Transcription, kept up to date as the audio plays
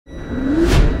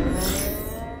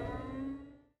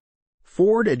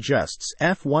Ford adjusts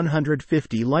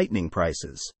F-150 Lightning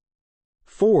prices.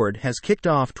 Ford has kicked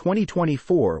off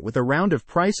 2024 with a round of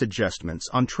price adjustments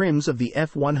on trims of the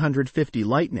F-150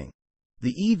 Lightning,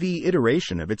 the EV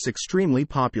iteration of its extremely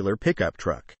popular pickup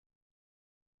truck.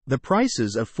 The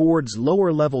prices of Ford's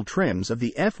lower-level trims of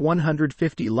the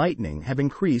F-150 Lightning have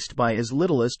increased by as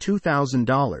little as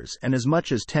 $2,000 and as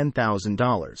much as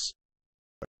 $10,000.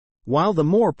 While the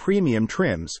more premium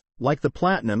trims, like the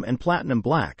Platinum and Platinum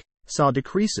Black, saw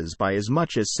decreases by as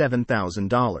much as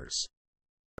 $7,000.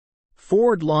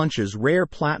 Ford launches rare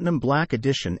Platinum Black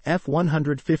Edition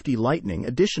F-150 Lightning.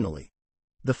 Additionally,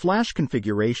 the Flash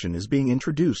configuration is being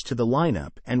introduced to the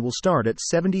lineup and will start at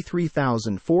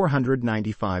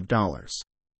 $73,495.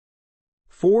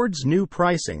 Ford's new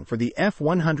pricing for the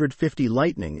F-150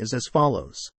 Lightning is as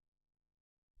follows.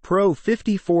 Pro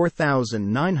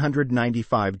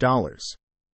 $54,995,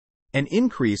 an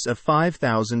increase of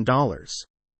 $5,000.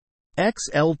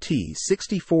 XLT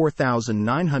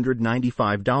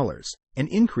 $64,995, an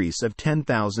increase of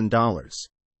 $10,000.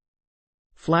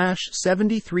 Flash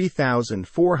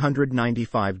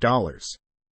 $73,495.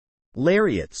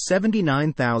 Lariat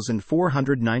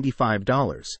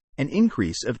 $79,495, an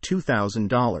increase of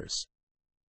 $2,000.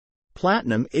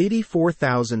 Platinum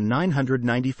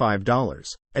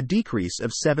 $84,995, a decrease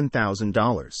of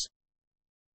 $7,000.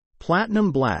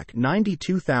 Platinum Black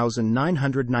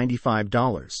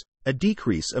 $92,995, a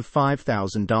decrease of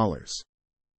 $5,000.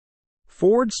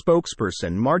 Ford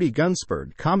spokesperson Marty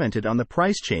Gunsberg commented on the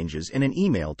price changes in an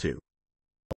email to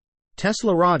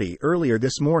Teslaupdate earlier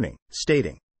this morning,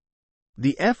 stating,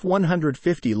 "The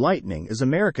F-150 Lightning is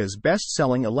America's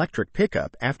best-selling electric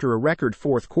pickup after a record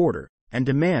fourth quarter, and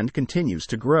demand continues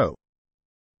to grow.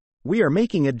 We are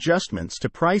making adjustments to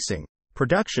pricing,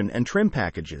 production and trim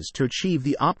packages to achieve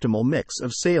the optimal mix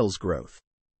of sales growth,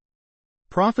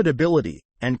 profitability,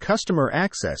 and customer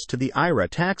access to the IRA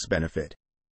tax benefit.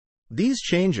 These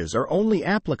changes are only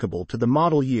applicable to the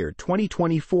model year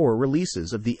 2024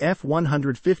 releases of the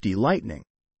F-150 Lightning,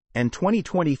 and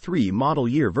 2023 model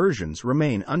year versions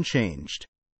remain unchanged."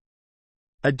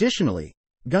 Additionally,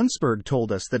 Gunsberg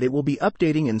told us that it will be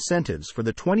updating incentives for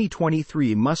the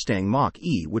 2023 Mustang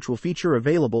Mach-E, which will feature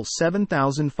available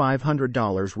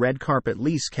 $7,500 red carpet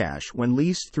lease cash when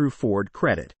leased through Ford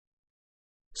Credit.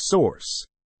 Source: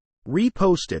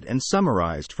 reposted and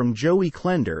summarized from Joey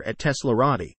Klender at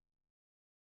Teslaupdate.